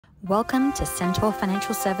Welcome to Centaur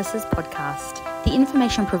Financial Services Podcast. The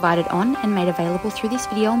information provided on and made available through this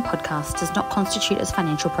video and podcast does not constitute as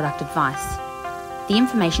financial product advice. The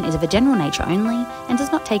information is of a general nature only and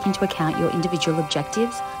does not take into account your individual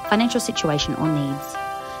objectives, financial situation, or needs.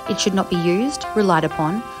 It should not be used, relied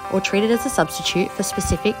upon, or treated as a substitute for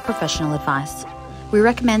specific professional advice. We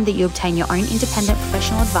recommend that you obtain your own independent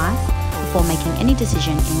professional advice before making any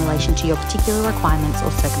decision in relation to your particular requirements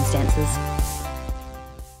or circumstances.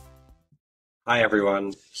 Hi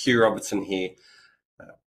everyone, Hugh Robertson here.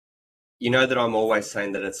 You know that I'm always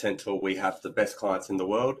saying that at Centaur we have the best clients in the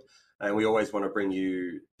world, and we always want to bring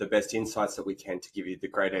you the best insights that we can to give you the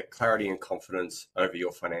greater clarity and confidence over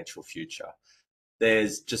your financial future.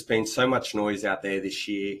 There's just been so much noise out there this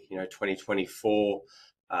year, 2024,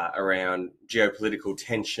 around geopolitical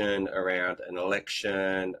tension, around an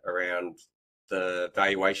election, around the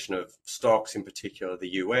valuation of stocks, in particular the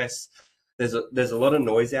US. There's a lot of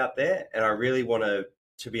noise out there, and I really want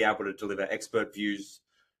to be able to deliver expert views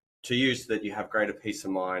to you so that you have greater peace of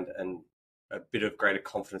mind and a bit of greater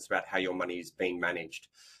confidence about how your money is being managed.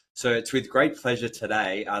 So it's with great pleasure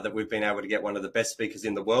today that we've been able to get one of the best speakers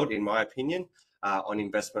in the world, in my opinion, on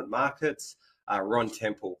investment markets, Ron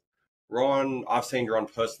Temple. Ron, I've seen Ron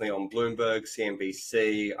personally on Bloomberg,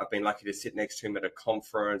 CNBC. I've been lucky to sit next to him at a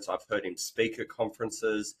conference. I've heard him speak at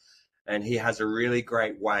conferences. And he has a really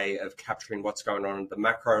great way of capturing what's going on at the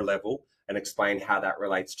macro level and explain how that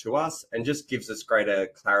relates to us, and just gives us greater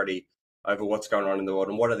clarity over what's going on in the world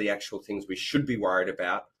and what are the actual things we should be worried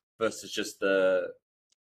about versus just the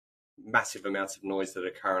massive amounts of noise that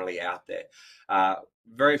are currently out there.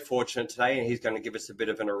 Very fortunate today, and he's going to give us a bit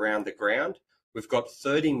of an around the ground. We've got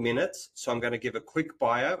 30 minutes, so I'm going to give a quick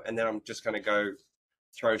bio, and then I'm just going to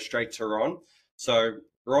throw straight to Ron. So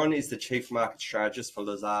Ron is the Chief Market Strategist for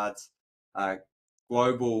Lazard's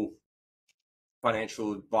global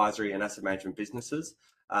financial advisory and asset management businesses.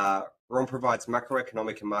 Ron provides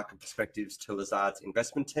macroeconomic and market perspectives to Lazard's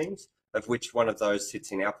investment teams, of which one of those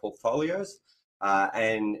sits in our portfolios.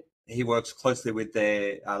 And he works closely with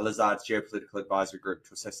their Lazard's Geopolitical Advisory Group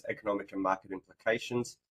to assess economic and market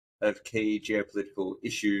implications of key geopolitical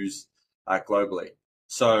issues globally.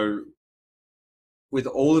 So with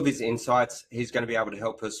all of his insights, he's going to be able to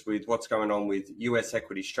help us with what's going on with US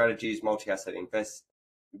equity strategies, multi-asset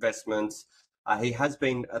investments. He has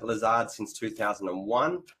been at Lazard since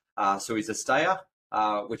 2001, so he's a stayer,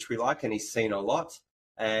 which we like, and he's seen a lot.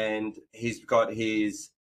 And he's got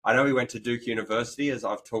I know he went to Duke University, as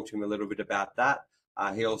I've talked to him a little bit about that.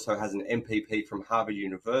 He also has an MPP from Harvard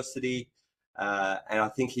University. And I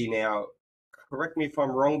think he now, correct me if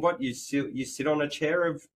I'm wrong, but you sit on a chair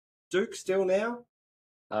of Duke still now?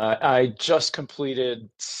 I just completed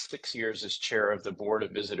 6 years as chair of the board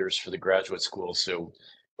of visitors for the graduate school, so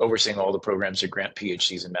overseeing all the programs that grant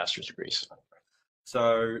PhDs and master's degrees.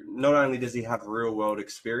 So not only does he have real world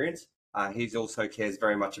experience, he also cares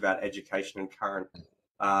very much about education and current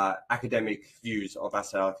academic views of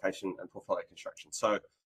asset allocation and portfolio construction. So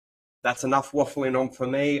that's enough waffling on for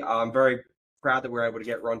me. I'm very proud that we're able to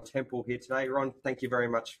get Ron Temple here today. Ron, thank you very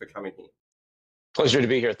much for coming here. Pleasure to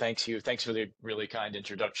be here. Thanks, Hugh. Thanks for the really kind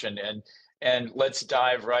introduction. And let's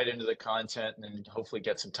dive right into the content and hopefully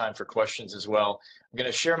get some time for questions as well. I'm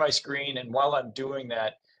going to share my screen. And while I'm doing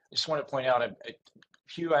that, I just want to point out,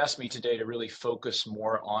 Hugh asked me today to really focus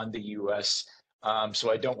more on the US.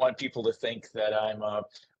 So I don't want people to think that I'm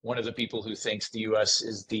one of the people who thinks the US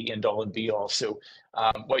is the end all and be all. So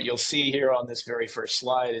what you'll see here on this very first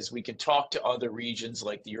slide is we can talk to other regions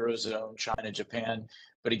like the Eurozone, China, Japan.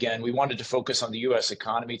 But again, we wanted to focus on the US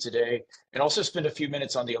economy today and also spend a few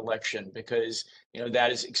minutes on the election because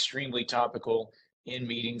that is extremely topical in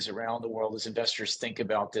meetings around the world as investors think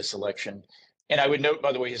about this election. And I would note,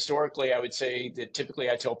 by the way, historically, I would say that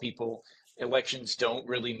typically I tell people elections don't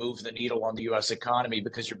really move the needle on the US economy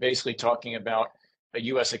because you're basically talking about a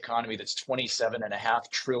US economy that's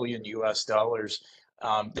 $27.5 trillion US dollars.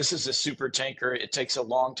 This is a super tanker. It takes a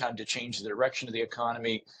long time to change the direction of the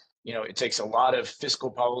economy. It takes a lot of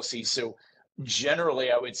fiscal policy. So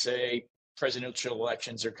generally, I would say presidential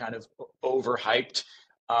elections are kind of overhyped.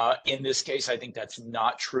 In this case, I think that's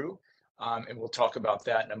not true. And we'll talk about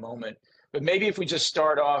that in a moment. But maybe if we just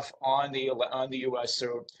start off on the US.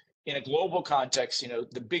 So in a global context,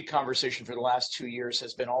 the big conversation for the last 2 years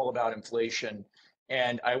has been all about inflation.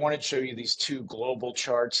 And I wanted to show you these two global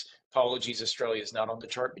charts. Apologies, Australia is not on the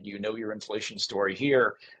chart, but your inflation story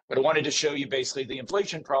here. But I wanted to show you basically the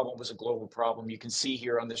inflation problem was a global problem. You can see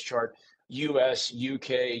here on this chart, US,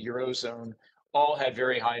 UK, Eurozone, all had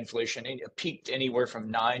very high inflation. It peaked anywhere from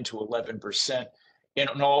 9 to 11%. In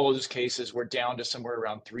all of those cases, we're down to somewhere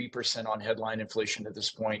around 3% on headline inflation at this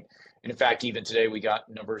point. And in fact, even today, we got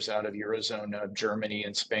numbers out of Eurozone, Germany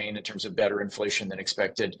and Spain in terms of better inflation than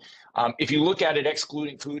expected. If you look at it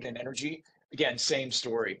excluding food and energy, again, same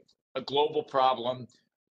story. A global problem,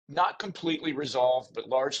 not completely resolved, but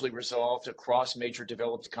largely resolved across major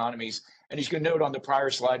developed economies. And as you can note on the prior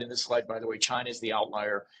slide, and this slide, by the way, China is the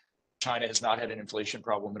outlier. China has not had an inflation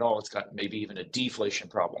problem at all. It's got maybe even a deflation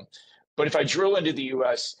problem. But if I drill into the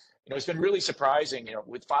US, it's been really surprising,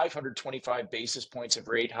 with 525 basis points of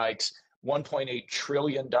rate hikes, $1.8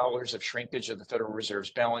 trillion of shrinkage of the Federal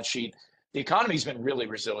Reserve's balance sheet, the economy's been really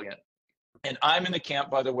resilient. And I'm in the camp,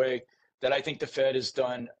 by the way, that I think the Fed has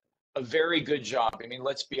done a very good job. I mean,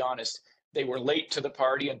 let's be honest, they were late to the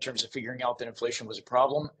party in terms of figuring out that inflation was a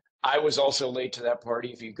problem. I was also late to that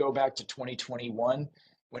party. If you go back to 2021,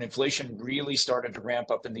 when inflation really started to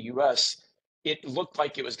ramp up in the US, it looked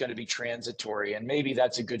like it was going to be transitory, and maybe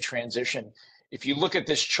that's a good transition. If you look at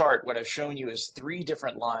this chart, what I've shown you is 3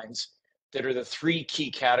 different lines that are the 3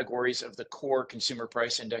 key categories of the core consumer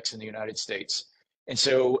price index in the United States. And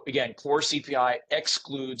so again, core CPI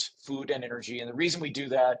excludes food and energy. And the reason we do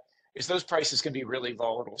that is those prices can be really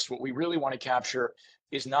volatile. So what we really want to capture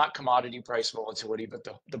is not commodity price volatility, but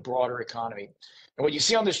the broader economy. And what you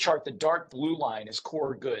see on this chart, the dark blue line is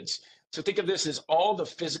core goods. So think of this as all the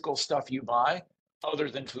physical stuff you buy other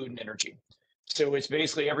than food and energy. So it's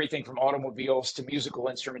basically everything from automobiles to musical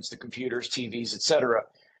instruments to computers, TVs, et cetera.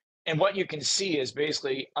 And what you can see is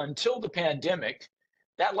basically until the pandemic,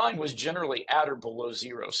 that line was generally at or below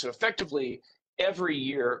zero. So effectively, every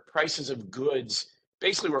year, prices of goods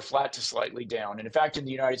basically were flat to slightly down. And in fact, in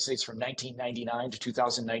the United States from 1999 to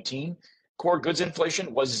 2019, core goods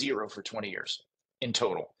inflation was zero for 20 years in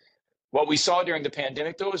total. What we saw during the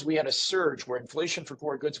pandemic, though, is we had a surge where inflation for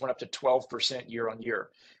core goods went up to 12% year on year.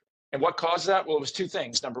 And what caused that? Well, it was 2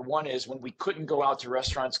 things. Number one is when we couldn't go out to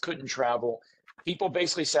restaurants, couldn't travel, people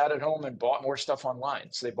basically sat at home and bought more stuff online.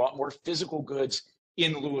 So they bought more physical goods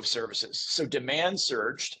in lieu of services. So demand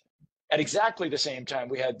surged. At exactly the same time,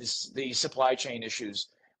 we had the supply chain issues.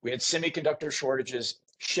 We had semiconductor shortages,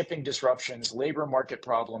 shipping disruptions, labor market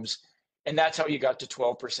problems, and that's how you got to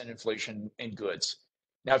 12% inflation in goods.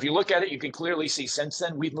 Now, if you look at it, you can clearly see since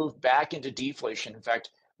then we've moved back into deflation. In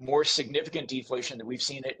fact, more significant deflation than we've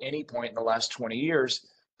seen at any point in the last 20 years,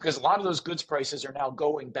 because a lot of those goods prices are now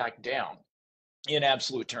going back down in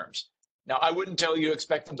absolute terms. Now, I wouldn't tell you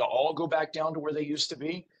expect them to all go back down to where they used to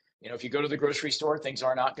be. If you go to the grocery store, things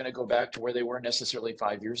are not going to go back to where they were necessarily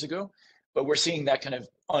 5 years ago, but we're seeing that kind of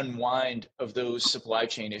unwind of those supply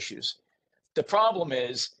chain issues. The problem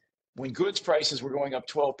is when goods prices were going up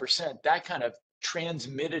 12%, that kind of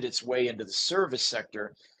transmitted its way into the service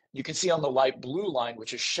sector. You can see on the light blue line,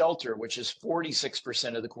 which is shelter, which is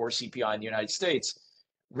 46% of the core CPI in the United States,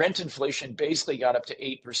 rent inflation basically got up to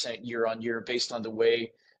 8% year on year based on the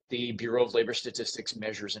way the Bureau of Labor Statistics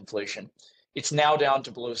measures inflation. It's now down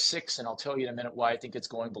to below 6, and I'll tell you in a minute why I think it's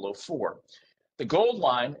going below 4. The gold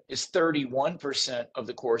line is 31% of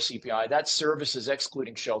the core CPI. That's services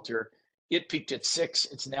excluding shelter. It peaked at 6.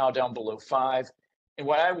 It's now down below 5. And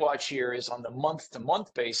what I watch here is on the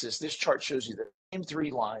month-to-month basis, this chart shows you the same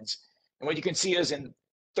 3 lines. And what you can see is in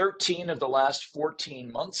 13 of the last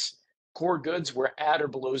 14 months, core goods were at or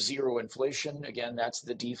below zero inflation. Again, that's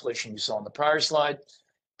the deflation you saw on the prior slide.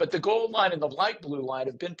 But the gold line and the light blue line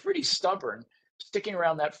have been pretty stubborn, sticking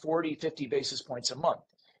around that 40, 50 basis points a month.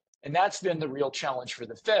 And that's been the real challenge for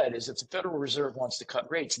the Fed, is if the Federal Reserve wants to cut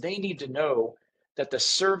rates, they need to know that the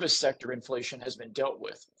service sector inflation has been dealt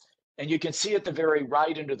with. And you can see at the very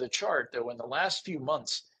right end of the chart, though, in the last few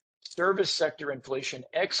months, service sector inflation,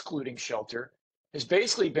 excluding shelter, has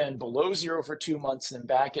basically been below zero for 2 months and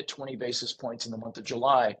back at 20 basis points in the month of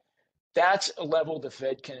July. That's a level the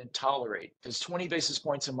Fed can tolerate, because 20 basis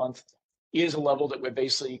points a month is a level that would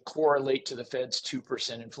basically correlate to the Fed's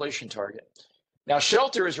 2% inflation target. Now,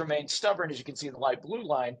 shelter has remained stubborn, as you can see in the light blue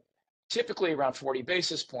line, typically around 40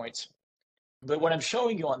 basis points. But what I'm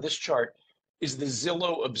showing you on this chart is the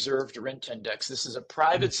Zillow Observed Rent Index. This is a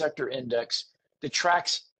private sector index that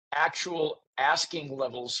tracks actual asking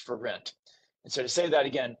levels for rent. And so to say that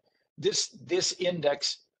again, this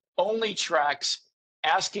index only tracks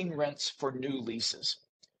asking rents for new leases.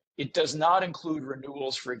 It does not include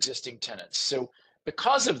renewals for existing tenants. So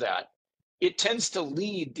because of that, it tends to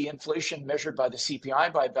lead the inflation measured by the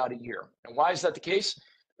CPI by about a year. And why is that the case?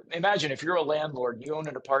 Imagine if you're a landlord, you own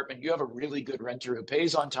an apartment, you have a really good renter who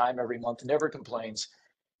pays on time every month, never complains.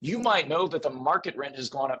 You might know that the market rent has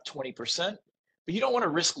gone up 20%, but you don't want to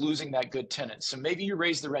risk losing that good tenant. So maybe you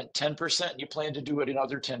raise the rent 10% and you plan to do it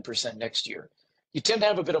another 10% next year. you tend to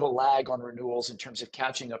have a bit of a lag on renewals in terms of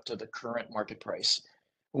catching up to the current market price.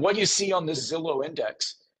 What you see on this Zillow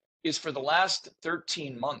index is for the last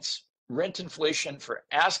 13 months, rent inflation for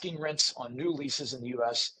asking rents on new leases in the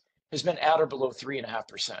US has been at or below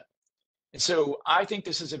 3.5%. And so I think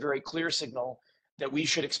this is a very clear signal that we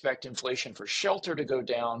should expect inflation for shelter to go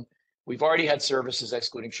down. We've already had services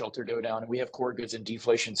excluding shelter go down, and we have core goods and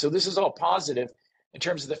deflation. So this is all positive in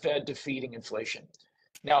terms of the Fed defeating inflation.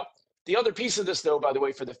 Now, the other piece of this, though, by the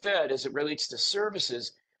way, for the Fed as it relates to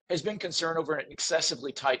services, has been concern over an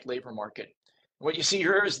excessively tight labor market. What you see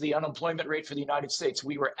here is the unemployment rate for the United States.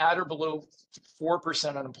 We were at or below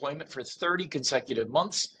 4% unemployment for 30 consecutive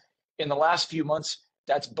months. In the last few months,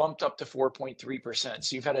 that's bumped up to 4.3%.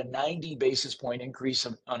 So you've had a 90 basis point increase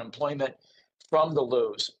of unemployment from the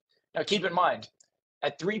lows. Now, keep in mind,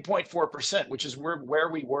 at 3.4%, which is where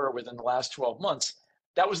we were within the last 12 months,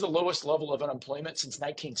 that was the lowest level of unemployment since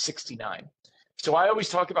 1969. So I always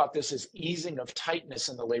talk about this as easing of tightness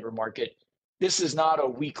in the labor market. This is not a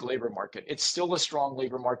weak labor market. It's still a strong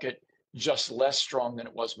labor market, just less strong than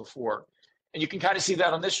it was before. And you can kind of see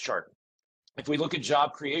that on this chart. If we look at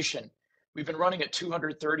job creation, we've been running at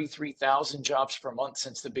 233,000 jobs per month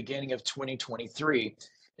since the beginning of 2023.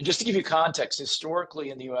 And just to give you context, historically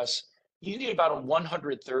in the US, you need about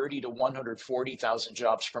 130 to 140,000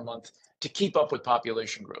 jobs per month to keep up with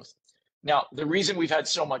population growth. Now, the reason we've had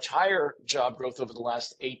so much higher job growth over the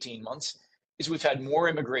last 18 months is we've had more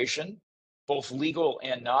immigration, both legal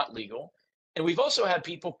and not legal. And we've also had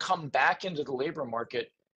people come back into the labor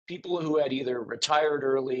market, people who had either retired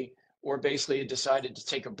early or basically had decided to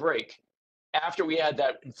take a break after we had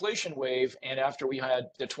that inflation wave and after we had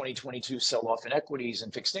the 2022 sell-off in equities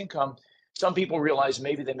and fixed income. Some people realized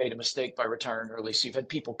maybe they made a mistake by retiring early. So you've had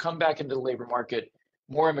people come back into the labor market,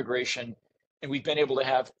 more immigration, and we've been able to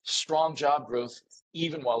have strong job growth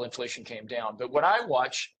even while inflation came down. But what I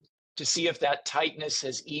watch to see if that tightness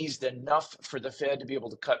has eased enough for the Fed to be able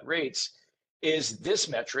to cut rates is this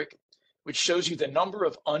metric, which shows you the number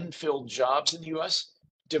of unfilled jobs in the US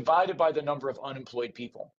divided by the number of unemployed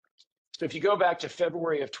people. So if you go back to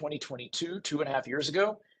February of 2022, 2.5 years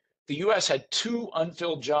ago, the US had 2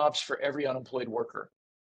 unfilled jobs for every unemployed worker.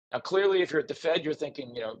 Now, clearly, if you're at the Fed, you're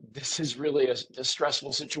thinking, this is really a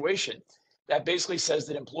stressful situation. That basically says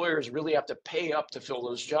that employers really have to pay up to fill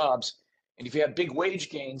those jobs. And if you have big wage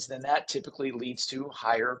gains, then that typically leads to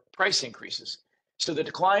higher price increases. So the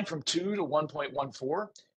decline from 2 to 1.14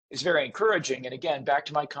 is very encouraging. And again, back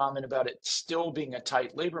to my comment about it still being a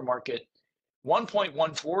tight labor market,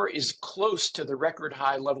 1.14 is close to the record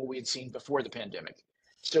high level we had seen before the pandemic.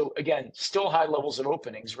 So again, still high levels of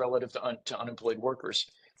openings relative to unemployed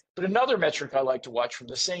workers. But another metric I like to watch from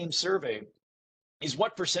the same survey is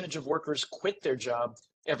what percentage of workers quit their job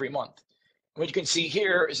every month. What you can see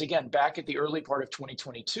here is, again, back at the early part of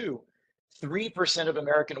 2022, 3% of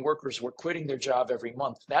American workers were quitting their job every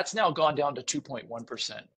month. That's now gone down to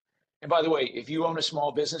 2.1%. And by the way, if you own a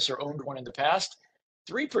small business or owned one in the past,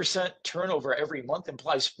 3% turnover every month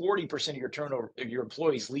implies 40% of your turnover, of your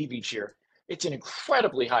employees leave each year. It's an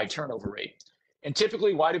incredibly high turnover rate. And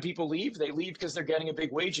typically, why do people leave? They leave because they're getting a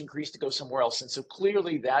big wage increase to go somewhere else. And so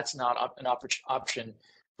clearly that's not an option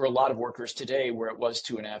for a lot of workers today where it was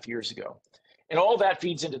 2.5 years ago. And all that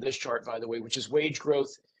feeds into this chart, by the way, which is wage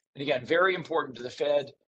growth. And again, very important to the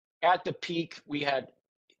Fed. At the peak, we had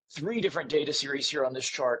 3 different data series here on this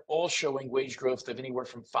chart, all showing wage growth of anywhere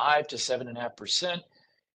from 5 to 7.5%.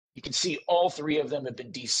 You can see all 3 of them have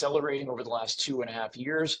been decelerating over the last 2.5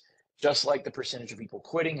 years, just like the percentage of people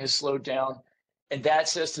quitting has slowed down. And that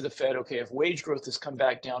says to the Fed, okay, if wage growth has come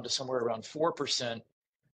back down to somewhere around 4%,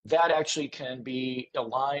 that actually can be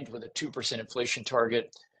aligned with a 2% inflation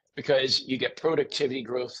target because you get productivity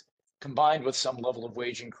growth combined with some level of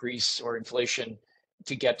wage increase or inflation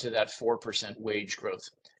to get to that 4% wage growth.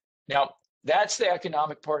 Now, that's the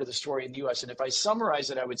economic part of the story in the US. And if I summarize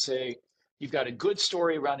it, I would say you've got a good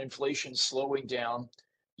story around inflation slowing down.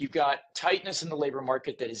 You've got tightness in the labor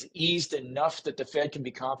market that has eased enough that the Fed can be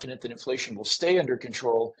confident that inflation will stay under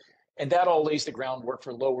control. And that all lays the groundwork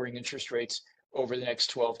for lowering interest rates over the next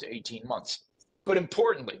 12 to 18 months. But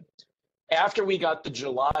importantly, after we got the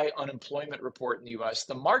July unemployment report in the US,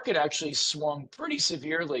 the market actually swung pretty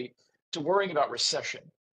severely to worrying about recession.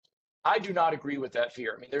 I do not agree with that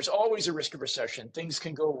fear. I mean, there's always a risk of recession. Things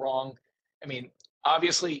can go wrong. I mean,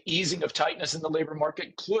 obviously, easing of tightness in the labor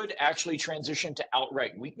market could actually transition to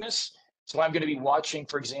outright weakness. So I'm going to be watching,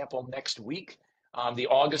 for example, next week, the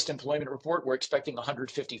August employment report. We're expecting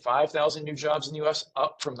 155,000 new jobs in the US,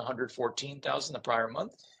 up from the 114,000 the prior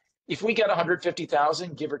month. If we get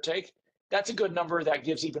 150,000, give or take, that's a good number. That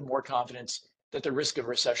gives even more confidence that the risk of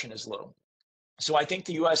recession is low. So I think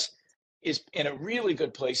the US is in a really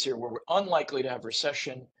good place here where we're unlikely to have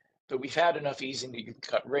recession, but we've had enough easing that you can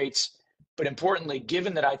cut rates. But importantly,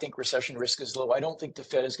 given that I think recession risk is low, I don't think the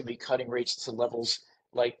Fed is going to be cutting rates to levels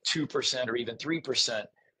like 2% or even 3%.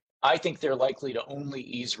 I think they're likely to only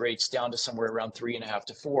ease rates down to somewhere around 3.5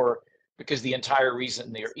 to 4, because the entire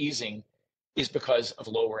reason they're easing is because of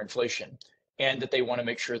lower inflation, and that they want to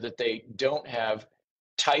make sure that they don't have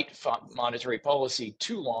tight monetary policy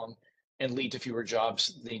too long and lead to fewer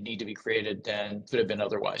jobs that need to be created than could have been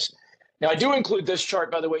otherwise. Now, I do include this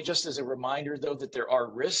chart, by the way, just as a reminder, though, that there are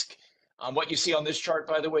risks. What you see on this chart,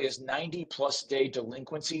 by the way, is 90+ day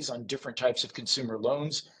delinquencies on different types of consumer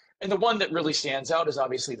loans. And the one that really stands out is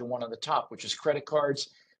obviously the one on the top, which is credit cards.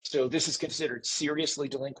 So this is considered seriously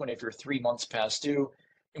delinquent if you're 3 months past due.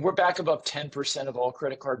 And we're back above 10% of all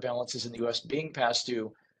credit card balances in the US being past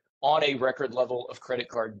due on a record level of credit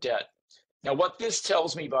card debt. Now, what this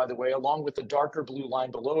tells me, by the way, along with the darker blue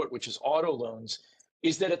line below it, which is auto loans,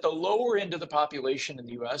 is that at the lower end of the population in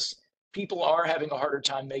the US, people are having a harder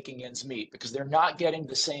time making ends meet because they're not getting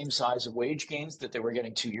the same size of wage gains that they were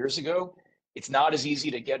getting 2 years ago. It's not as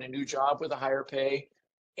easy to get a new job with a higher pay.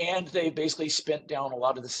 And they basically spent down a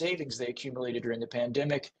lot of the savings they accumulated during the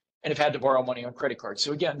pandemic and have had to borrow money on credit cards.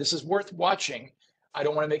 So again, this is worth watching. I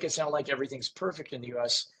don't want to make it sound like everything's perfect in the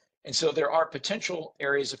US. And so there are potential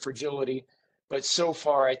areas of fragility, but so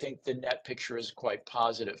far I think the net picture is quite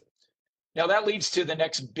positive. Now that leads to the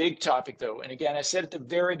next big topic, though. And again, I said at the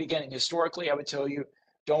very beginning, historically, I would tell you,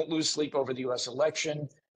 don't lose sleep over the US election.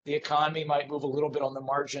 The economy might move a little bit on the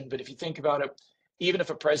margin, but if you think about it, even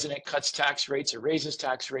if a president cuts tax rates or raises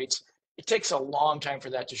tax rates, it takes a long time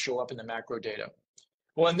for that to show up in the macro data.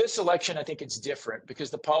 Well, in this election, I think it's different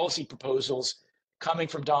because the policy proposals coming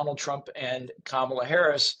from Donald Trump and Kamala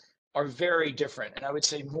Harris are very different. And I would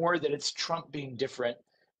say more that it's Trump being different.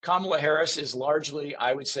 Kamala Harris is largely,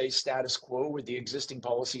 I would say, status quo with the existing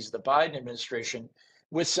policies of the Biden administration,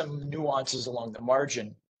 with some nuances along the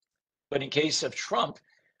margin. But in case of Trump,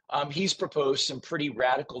 he's proposed some pretty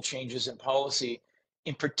radical changes in policy,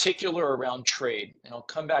 in particular around trade. And I'll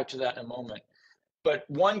come back to that in a moment. But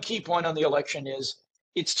one key point on the election is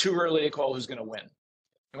it's too early to call who's going to win.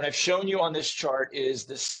 And what I've shown you on this chart is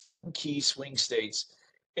the key swing states.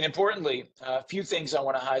 And importantly, a few things I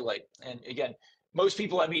want to highlight. And again, most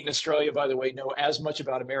people I meet in Australia, by the way, know as much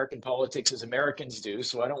about American politics as Americans do.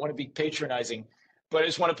 So I don't want to be patronizing, but I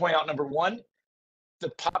just want to point out, number one,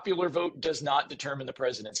 the popular vote does not determine the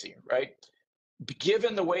presidency, right?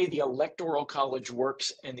 Given the way the Electoral College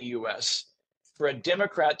works in the US, for a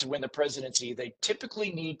Democrat to win the presidency, they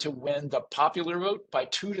typically need to win the popular vote by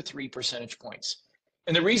 2 to 3 percentage points.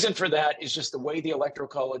 And the reason for that is just the way the Electoral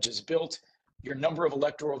College is built. Your number of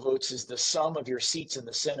electoral votes is the sum of your seats in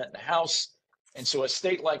the Senate and the House. And so a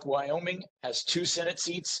state like Wyoming has 2 Senate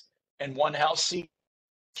seats and 1 House seat.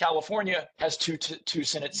 California has two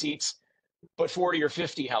Senate seats, but 40 or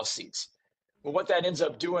 50 House seats. Well, what that ends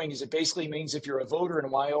up doing is it basically means if you're a voter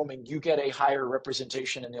in Wyoming, you get a higher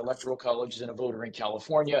representation in the Electoral College than a voter in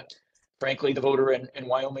California. Frankly, the voter in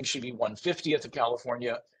Wyoming should be 150th of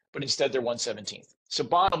California, but instead they're 117th. So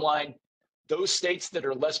bottom line, those states that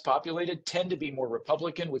are less populated tend to be more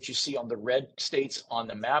Republican, which you see on the red states on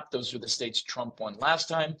the map. Those are the states Trump won last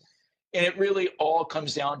time. And it really all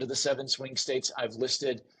comes down to the 7 swing states I've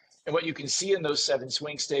listed. And what you can see in those 7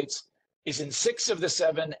 swing states is in 6 of the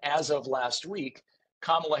 7, as of last week,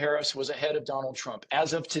 Kamala Harris was ahead of Donald Trump.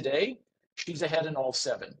 As of today, she's ahead in all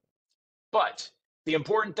 7. But the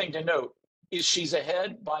important thing to note is she's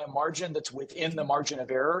ahead by a margin that's within the margin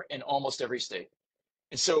of error in almost every state.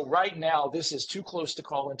 And so right now, this is too close to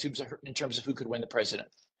call in terms of who could win the president.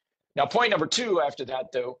 Now, point number 2 after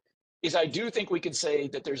that, though, is I do think we can say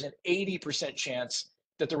that there's an 80% chance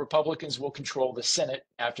that the Republicans will control the Senate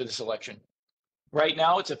after this election. Right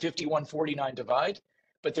now, it's a 51-49 divide,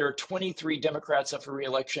 but there are 23 Democrats up for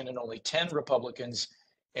re-election and only 10 Republicans.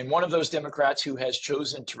 And one of those Democrats who has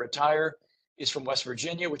chosen to retire is from West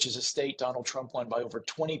Virginia, which is a state Donald Trump won by over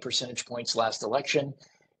 20 percentage points last election.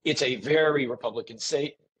 It's a very Republican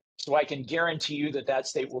state. So I can guarantee you that that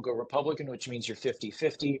state will go Republican, which means you're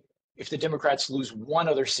 50-50. If the Democrats lose one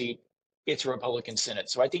other seat, it's a Republican Senate.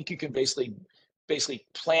 So I think you can basically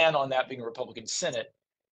plan on that being a Republican Senate.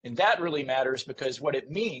 And that really matters because what it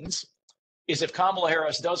means is if Kamala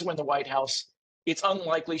Harris does win the White House, it's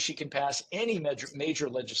unlikely she can pass any major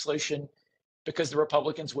legislation because the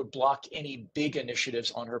Republicans would block any big initiatives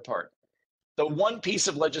on her part. The one piece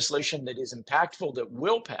of legislation that is impactful that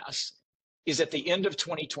will pass is at the end of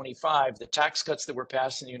 2025, the tax cuts that were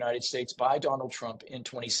passed in the United States by Donald Trump in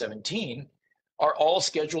 2017 are all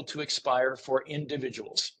scheduled to expire for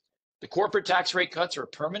individuals. The corporate tax rate cuts are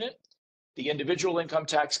permanent. The individual income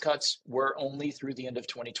tax cuts were only through the end of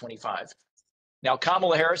 2025. Now,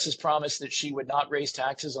 Kamala Harris has promised that she would not raise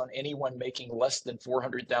taxes on anyone making less than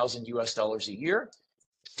 400,000 US dollars a year.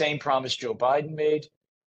 Same promise Joe Biden made.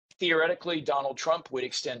 Theoretically, Donald Trump would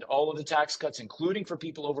extend all of the tax cuts, including for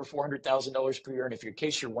people over $400,000 per year. And if in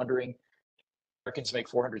case you're wondering, Americans make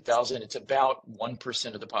 400,000, it's about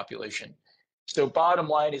 1% of the population. So bottom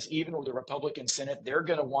line is, even with the Republican Senate, they're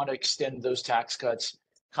going to want to extend those tax cuts.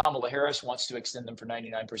 Kamala Harris wants to extend them for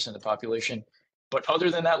 99% of the population. But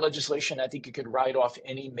other than that legislation, I think you could write off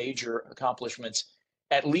any major accomplishments,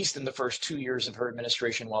 at least in the first 2 years of her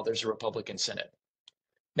administration while there's a Republican Senate.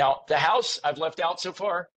 Now, the House, I've left out so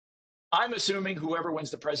far. I'm assuming whoever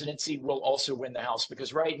wins the presidency will also win the House,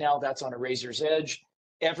 because right now that's on a razor's edge.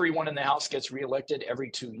 Everyone in the House gets reelected every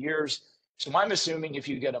 2 years. So I'm assuming if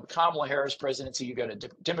you get a Kamala Harris presidency, you get a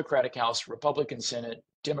Democratic House, Republican Senate,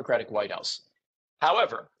 Democratic White House.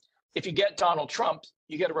 However, if you get Donald Trump,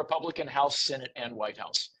 you get a Republican House, Senate, and White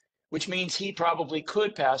House, which means he probably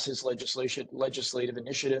could pass his legislative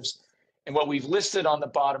initiatives. And what we've listed on the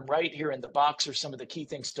bottom right here in the box are some of the key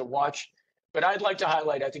things to watch. But I'd like to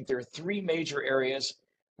highlight, I think there are three major areas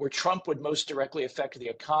where Trump would most directly affect the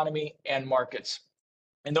economy and markets.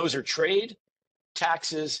 And those are trade,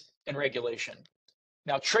 taxes, and regulation.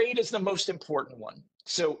 Now, trade is the most important one.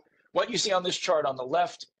 So what you see on this chart on the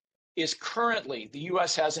left is currently the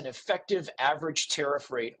US has an effective average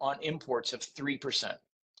tariff rate on imports of 3%.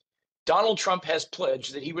 Donald Trump has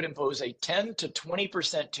pledged that he would impose a 10 to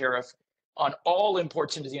 20% tariff on all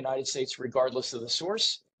imports into the United States, regardless of the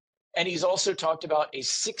source. And he's also talked about a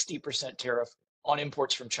 60% tariff on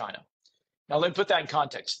imports from China. Now, let me put that in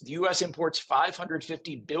context. The US imports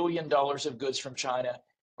 $550 billion of goods from China,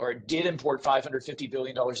 or it did import $550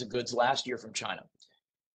 billion of goods last year from China.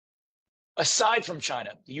 Aside from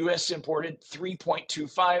China, the US imported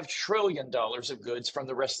 $3.25 trillion of goods from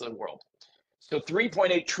the rest of the world. So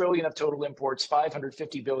 3.8 trillion of total imports,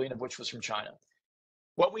 550 billion of which was from China.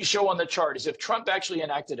 What we show on the chart is if Trump actually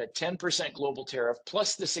enacted a 10% global tariff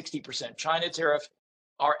plus the 60% China tariff,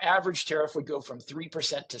 our average tariff would go from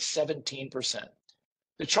 3% to 17%.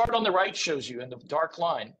 The chart on the right shows you in the dark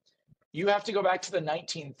line, you have to go back to the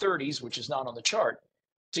 1930s, which is not on the chart,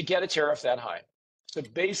 to get a tariff that high. So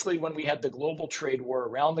basically, when we had the global trade war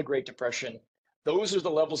around the Great Depression, those are the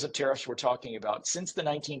levels of tariffs we're talking about. Since the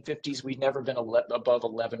 1950s, we've never been above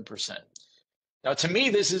 11%. Now, to me,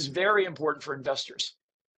 this is very important for investors.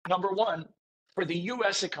 Number one, for the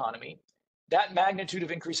US economy, that magnitude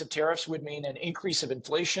of increase of tariffs would mean an increase of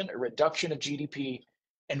inflation, a reduction of GDP,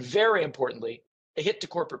 and very importantly, a hit to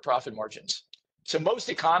corporate profit margins. So most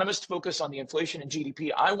economists focus on the inflation and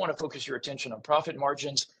GDP. I want to focus your attention on profit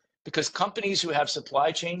margins, because companies who have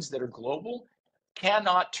supply chains that are global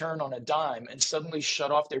cannot turn on a dime and suddenly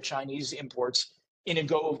shut off their Chinese imports and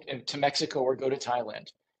go to Mexico or go to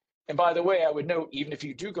Thailand. And by the way, I would note, even if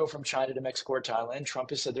you do go from China to Mexico or Thailand,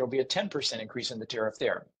 Trump has said there will be a 10% increase in the tariff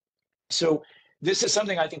there. So this is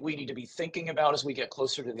something I think we need to be thinking about as we get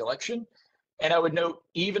closer to the election. And I would note,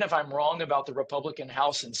 even if I'm wrong about the Republican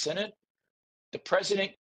House and Senate, the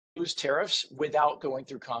president used tariffs without going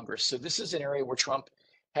through Congress. So this is an area where Trump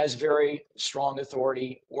has very strong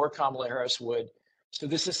authority, or Kamala Harris would. So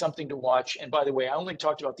this is something to watch. And by the way, I only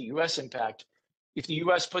talked about the US impact. If the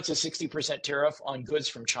US puts a 60% tariff on goods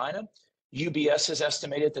from China, UBS has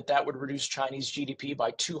estimated that that would reduce Chinese GDP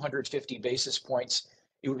by 250 basis points.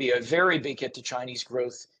 It would be a very big hit to Chinese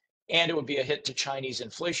growth, and it would be a hit to Chinese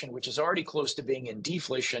inflation, which is already close to being in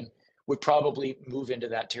deflation, would probably move into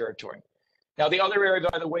that territory. Now, the other area,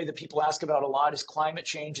 by the way, that people ask about a lot is climate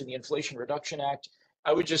change and the Inflation Reduction Act.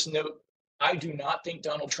 I would just note, I do not think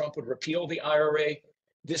Donald Trump would repeal the IRA.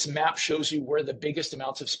 This map shows you where the biggest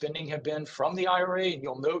amounts of spending have been from the IRA. And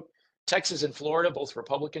you'll note Texas and Florida, both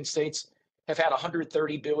Republican states, have had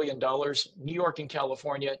 $130 billion. New York and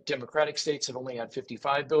California, Democratic states, have only had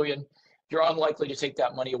 $55 billion. You're unlikely to take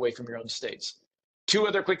that money away from your own states. Two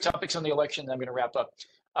other quick topics on the election, and I'm going to wrap up.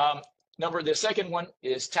 The second one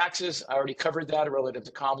is taxes. I already covered that relative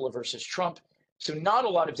to Kamala versus Trump. So not a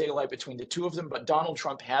lot of daylight between the two of them, but Donald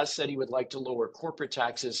Trump has said he would like to lower corporate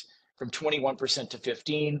taxes from 21% to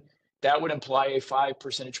 15%. That would imply a 5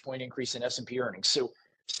 percentage point increase in S&P earnings. So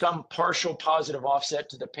some partial positive offset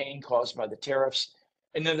to the pain caused by the tariffs.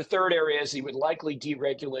 And then the third area is he would likely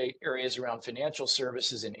deregulate areas around financial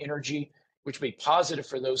services and energy, which would be positive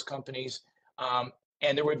for those companies.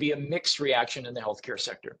 And there would be a mixed reaction in the healthcare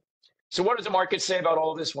sector. So what does the market say about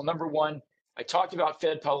all of this? Well, number one, I talked about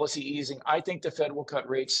Fed policy easing. I think the Fed will cut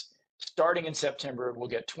rates starting in September. We'll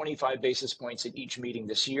get 25 basis points at each meeting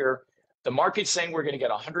this year. The market's saying we're going to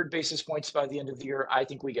get 100 basis points by the end of the year. I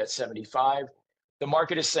think we get 75. The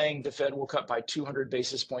market is saying the Fed will cut by 200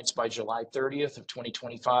 basis points by July 30th of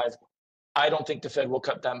 2025. I don't think the Fed will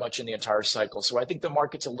cut that much in the entire cycle. So I think the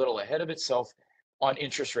market's a little ahead of itself on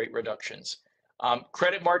interest rate reductions.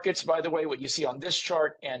 Credit markets, by the way, what you see on this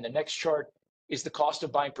chart and the next chart is the cost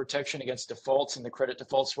of buying protection against defaults in the credit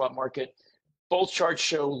default swap market. Both charts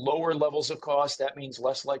show lower levels of cost. That means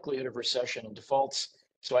less likelihood of recession and defaults.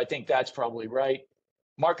 So I think that's probably right.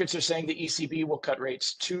 Markets are saying the ECB will cut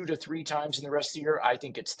rates 2 to 3 times in the rest of the year. I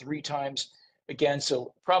think it's 3 times again,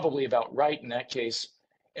 so probably about right in that case.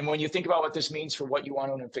 And when you think about what this means for what you want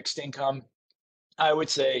to own in fixed income, I would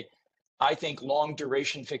say I think long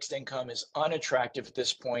duration fixed income is unattractive at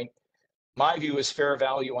this point. My view is fair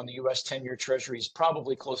value on the US 10-year Treasury is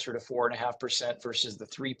probably closer to 4.5% versus the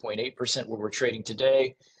 3.8% where we're trading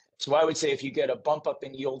today. So I would say if you get a bump up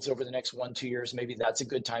in yields over the next 1-2 years, maybe that's a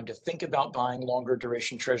good time to think about buying longer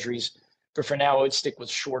duration Treasuries. But for now, I would stick with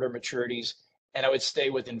shorter maturities, and I would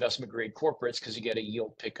stay with investment grade corporates because you get a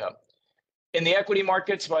yield pickup. In the equity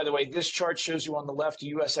markets, by the way, this chart shows you on the left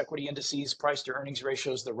US equity indices, price to earnings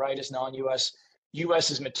ratios. The right is non-US.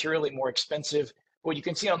 US is materially more expensive. What you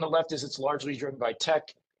can see on the left is it's largely driven by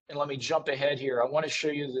tech. And let me jump ahead here. I want to show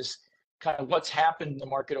you this kind of what's happened in the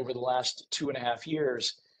market over the last 2.5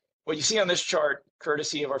 years. What you see on this chart,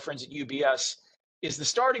 courtesy of our friends at UBS, is the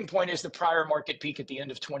starting point is the prior market peak at the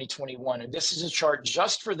end of 2021. And this is a chart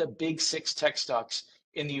just for the big 6 tech stocks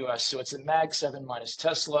in the US. So it's a Mag 7 minus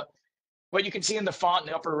Tesla. What you can see in the font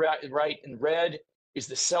in the upper right in red is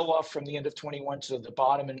the sell-off from the end of 21 to the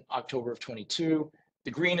bottom in October of 22.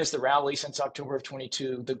 The green is the rally since October of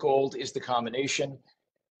 22. The gold is the combination.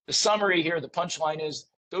 The summary here, the punchline is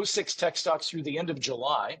those 6 tech stocks through the end of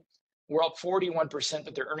July were up 41%,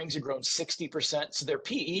 but their earnings have grown 60%. So their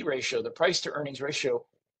PE ratio, the price to earnings ratio,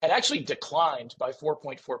 had actually declined by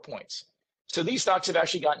 4.4 points. So these stocks have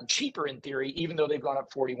actually gotten cheaper in theory, even though they've gone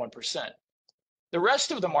up 41%. The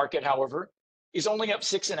rest of the market, however, is only up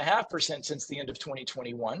 6.5% since the end of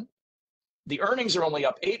 2021. The earnings are only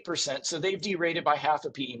up 8%, so they've derated by half a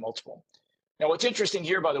PE multiple. Now, what's interesting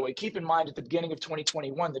here, by the way, keep in mind at the beginning of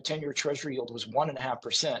 2021, the 10-year Treasury yield was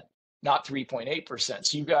 1.5%, not 3.8%.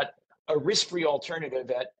 So you've got a risk-free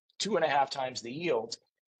alternative at 2.5 times the yield,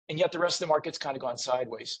 and yet the rest of the market's kind of gone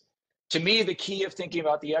sideways. To me, the key of thinking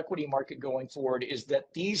about the equity market going forward is that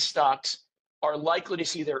these stocks are likely to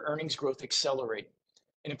see their earnings growth accelerate.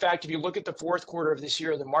 And in fact, if you look at the fourth quarter of this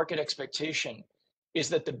year, the market expectation is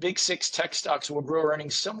that the big 6 tech stocks will grow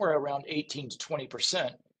earnings somewhere around 18 to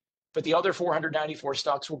 20%, but the other 494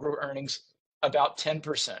 stocks will grow earnings about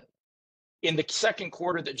 10%. In the second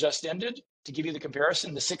quarter that just ended, to give you the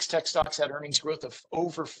comparison, the 6 tech stocks had earnings growth of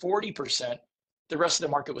over 40%. The rest of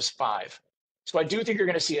the market was 5%. So I do think you're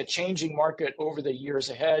going to see a changing market over the years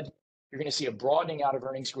ahead. You're going to see a broadening out of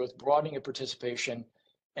earnings growth, broadening of participation.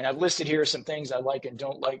 And I've listed here some things I like and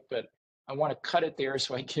don't like, but I want to cut it there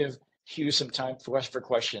so I give Hugh some time for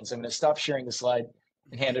questions. I'm going to stop sharing the slide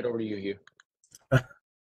and hand it over to you, Hugh.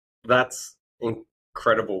 That's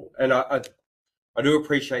incredible. And I do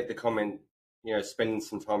appreciate the comment, spending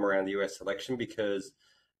some time around the US election, because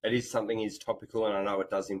it is something is topical, and I know it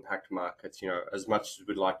does impact markets. As much as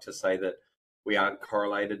we'd like to say that we aren't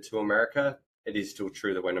correlated to America, it is still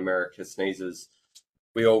true that when America sneezes,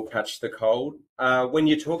 we all catch the cold. When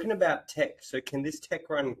you're talking about tech, so can this tech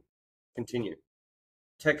run continue?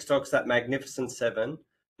 Tech stocks, that Magnificent Seven,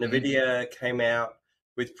 NVIDIA came out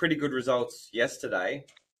with pretty good results yesterday,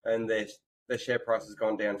 and their share price has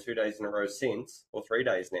gone down 2 days in a row since, or 3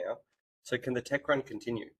 days now. So can the tech run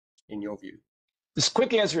continue, in your view? This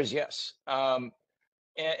quick answer is yes.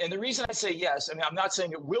 And the reason I say yes, I'm not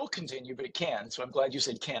saying it will continue, but it can. So I'm glad you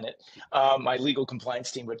said can it. My legal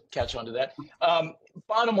compliance team would catch on to that.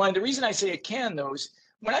 Bottom line, the reason I say it can, though, is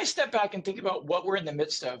when I step back and think about what we're in the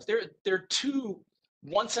midst of, there are 2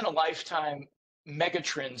 once-in-a-lifetime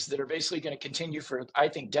megatrends that are basically going to continue for, I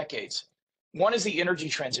think, decades. One is the energy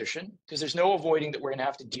transition, because there's no avoiding that we're going to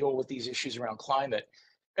have to deal with these issues around climate.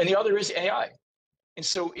 And the other is AI. And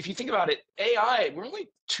so if you think about it, AI, we're only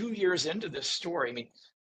 2 years into this story.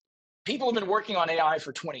 People have been working on AI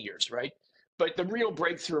for 20 years, right? But the real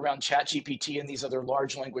breakthrough around ChatGPT and these other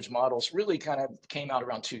large language models really kind of came out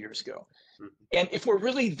around 2 years ago. Mm-hmm. And if we're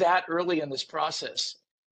really that early in this process,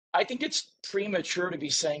 I think it's premature to be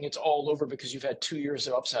saying it's all over because you've had 2 years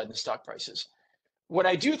of upside in the stock prices. What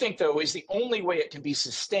I do think, though, is the only way it can be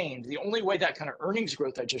sustained, the only way that kind of earnings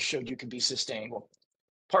growth I just showed you can be sustained. Well,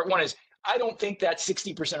 part one is I don't think that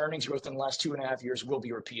 60% earnings growth in the last 2.5 years will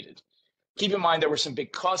be repeated. Keep in mind, there were some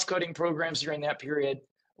big cost-cutting programs during that period.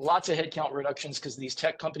 lots of headcount reductions because these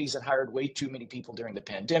tech companies had hired way too many people during the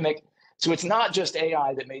pandemic. So it's not just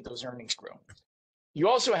AI that made those earnings grow. You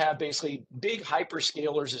also have basically big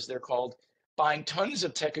hyperscalers, as they're called, buying tons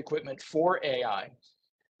of tech equipment for AI.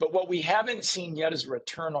 But what we haven't seen yet is a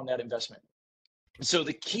return on that investment. So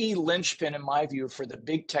the key linchpin, in my view, for the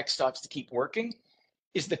big tech stocks to keep working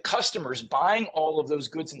is the customers buying all of those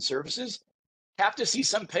goods and services have to see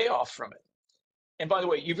some payoff from it. And by the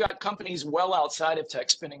way, you've got companies well outside of tech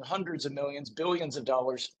spending hundreds of millions, billions of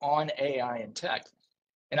dollars on AI and tech.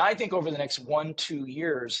 And I think over the next 1-2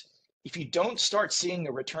 years, if you don't start seeing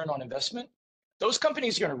a return on investment, those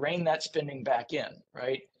companies are going to rein that spending back in,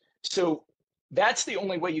 right? So that's the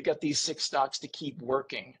only way you get these 6 stocks to keep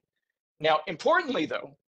working. Now, importantly,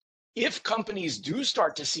 though, if companies do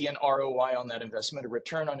start to see an ROI on that investment, a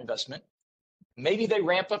return on investment, maybe they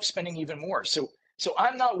ramp up spending even more. So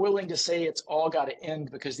I'm not willing to say it's all got to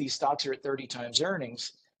end because these stocks are at 30 times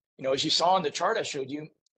earnings. You know, as you saw on the chart I showed you,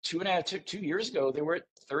 2 years ago, they were at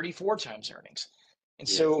 34 times earnings. And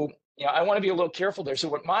so, you know, I want to be a little careful there. So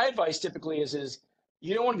what my advice typically is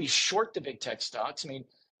you don't want to be short the big tech stocks. I mean,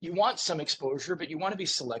 you want some exposure, but you want to be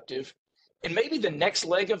selective. And maybe the next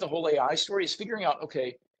leg of the whole AI story is figuring out,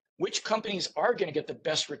 okay, which companies are going to get the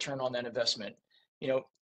best return on that investment? You know,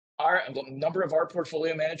 the number of our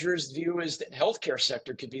portfolio managers' view is that healthcare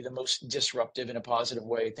sector could be the most disruptive in a positive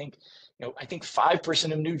way. I think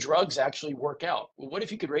 5% of new drugs actually work out. Well, what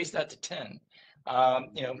if you could raise that to 10?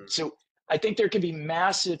 So I think there can be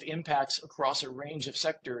massive impacts across a range of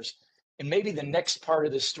sectors. And maybe the next part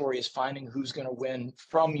of this story is finding who's going to win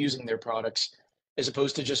from using their products, as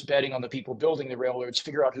opposed to just betting on the people building the railroads.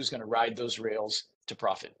 Figure out who's going to ride those rails to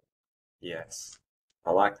profit. Yes,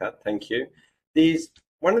 I like that. Thank you.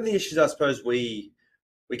 One of the issues, I suppose, we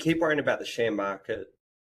keep worrying about the share market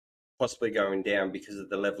possibly going down because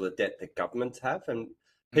of the level of debt that governments have, and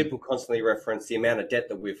people constantly reference the amount of debt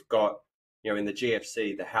that we've got. You know, in the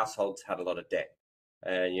GFC, the households had a lot of debt,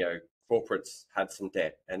 and corporates had some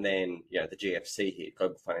debt, and then the GFC hit,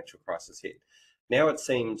 global financial crisis hit. Now it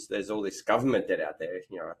seems there's all this government debt out there.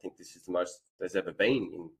 I think this is the most there's ever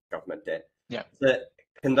been in government debt. Yeah.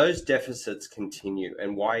 Can those deficits continue,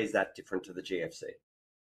 and why is that different to the GFC?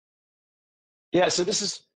 Yeah, so this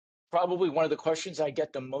is probably one of the questions I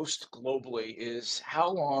get the most globally is how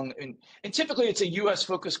long, and typically it's a US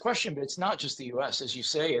focused question, but it's not just the US, as you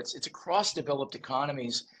say, it's across developed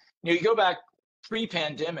economies. You go back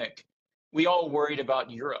pre-pandemic, we all worried about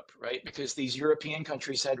Europe, right? Because these European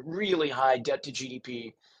countries had really high debt to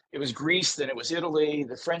GDP. It was Greece, then it was Italy,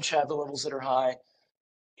 the French have the levels that are high.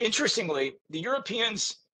 Interestingly, the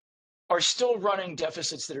Europeans are still running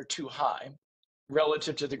deficits that are too high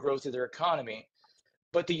relative to the growth of their economy.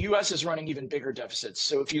 But the US is running even bigger deficits.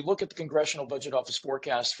 So if you look at the Congressional Budget Office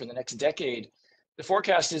forecast for the next decade, the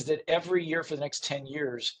forecast is that every year for the next 10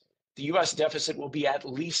 years, the US deficit will be at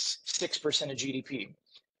least 6% of GDP.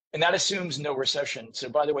 And that assumes no recession. So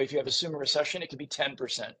by the way, if you have assumed a recession, it could be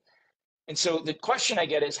 10%. And so the question I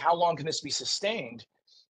get is, how long can this be sustained?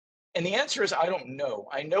 And the answer is, I don't know.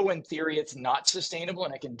 I know in theory it's not sustainable,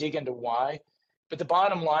 and I can dig into why. But the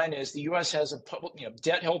bottom line is the US has a public,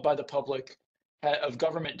 debt held by the public of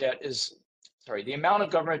government debt the amount of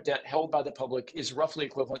government debt held by the public is roughly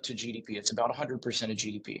equivalent to GDP. It's about 100% of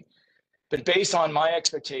GDP. But based on my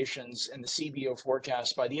expectations and the CBO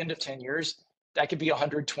forecast, by the end of 10 years, that could be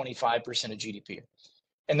 125% of GDP.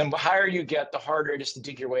 And the higher you get, the harder it is to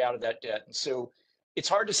dig your way out of that debt. And so it's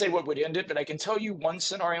hard to say what would end it, but I can tell you one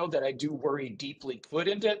scenario that I do worry deeply could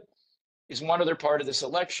end it is one other part of this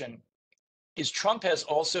election is Trump has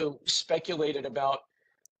also speculated about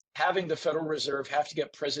having the Federal Reserve have to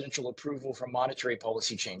get presidential approval for monetary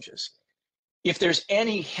policy changes. If there's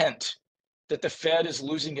any hint that the Fed is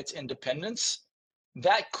losing its independence,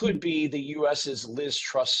 that could be the US's Liz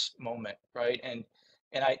Truss moment, right? And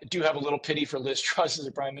I do have a little pity for Liz Truss as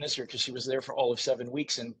a prime minister because she was there for all of 7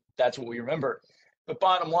 weeks, and that's what we remember. But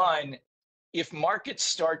bottom line, if markets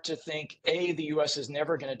start to think, A, the US is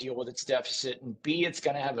never going to deal with its deficit, and B, it's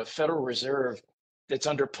going to have a Federal Reserve that's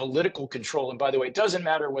under political control. And by the way, it doesn't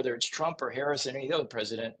matter whether it's Trump or Harris or any other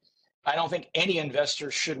president. I don't think any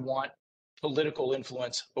investor should want political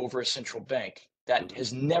influence over a central bank. That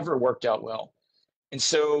has never worked out well. And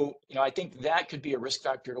so, I think that could be a risk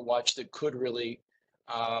factor to watch that could really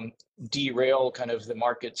derail kind of the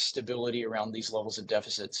market stability around these levels of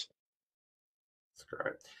deficits. That's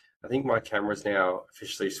great. I think my camera's now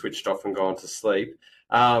officially switched off and gone to sleep.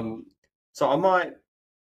 So I might,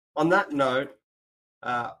 on that note,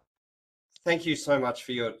 thank you so much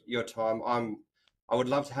for your time. I would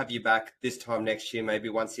love to have you back this time next year, maybe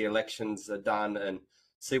once the elections are done and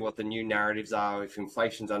see what the new narratives are, if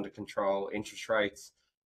inflation's under control, interest rates.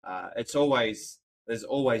 There's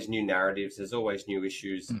always new narratives, there's always new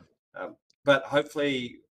issues. But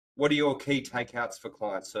hopefully, what are your key takeouts for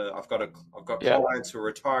clients? So I've got clients who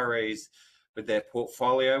are retirees with their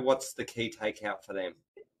portfolio. What's the key takeout for them?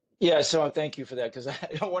 Yeah, so thank you for that, because I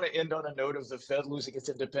don't want to end on a note of the Fed losing its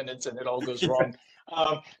independence and it all goes wrong.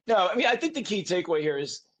 No, I mean, I think the key takeaway here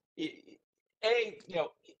is,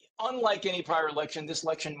 unlike any prior election, this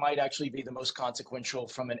election might actually be the most consequential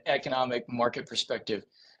from an economic market perspective.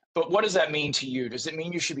 But what does that mean to you? Does it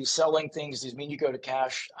mean you should be selling things? Does it mean you go to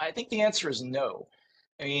cash? I think the answer is no.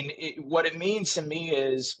 I mean, what it means to me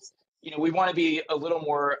is, we want to be a little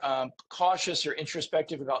more cautious or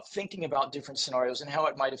introspective about thinking about different scenarios and how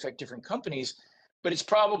it might affect different companies. But it's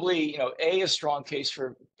probably, a strong case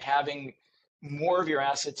for having more of your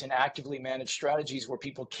assets in actively managed strategies where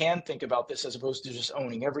people can think about this as opposed to just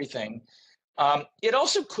owning everything. It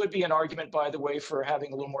also could be an argument, by the way, for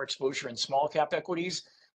having a little more exposure in small cap equities.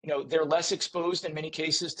 They're less exposed in many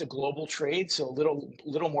cases to global trade, so a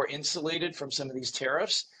little more insulated from some of these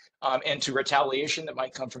tariffs and to retaliation that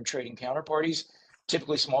might come from trading counterparties.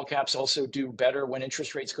 Typically, small caps also do better when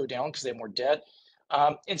interest rates go down because they have more debt.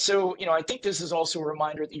 And so, I think this is also a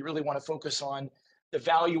reminder that you really want to focus on the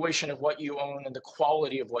valuation of what you own and the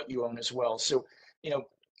quality of what you own as well. So,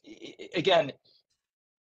 again,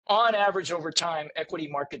 on average over time, equity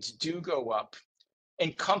markets do go up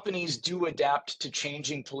and companies do adapt to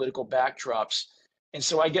changing political backdrops. And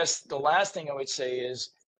so I guess the last thing I would say is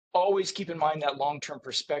always keep in mind that long-term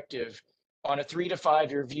perspective. On a 3 to 5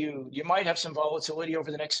 year view, you might have some volatility over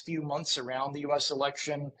the next few months around the US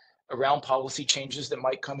election, around policy changes that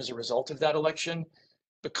might come as a result of that election.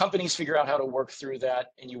 But companies figure out how to work through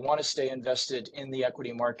that, and you want to stay invested in the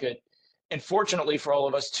equity market. And fortunately for all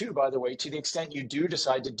of us too, by the way, to the extent you do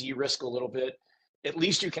decide to de-risk a little bit, at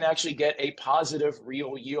least you can actually get a positive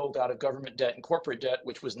real yield out of government debt and corporate debt,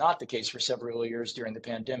 which was not the case for several years during the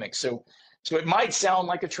pandemic. So it might sound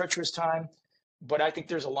like a treacherous time, but I think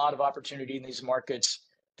there's a lot of opportunity in these markets.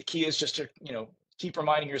 The key is just to, keep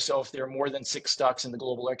reminding yourself there are more than 6 stocks in the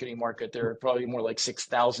global equity market. There are probably more like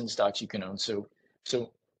 6,000 stocks you can own. So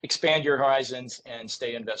expand your horizons and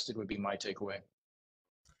stay invested would be my takeaway.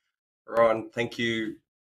 Ron, thank you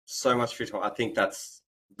so much for your time. I think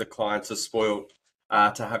the clients are spoiled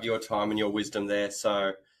to have your time and your wisdom there.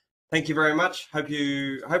 So thank you very much. Hope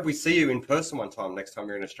we see you in person one time next time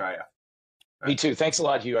you're in Australia. Me too. Thanks a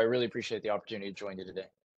lot, Hugh. I really appreciate the opportunity to join you today.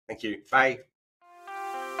 Thank you. Bye.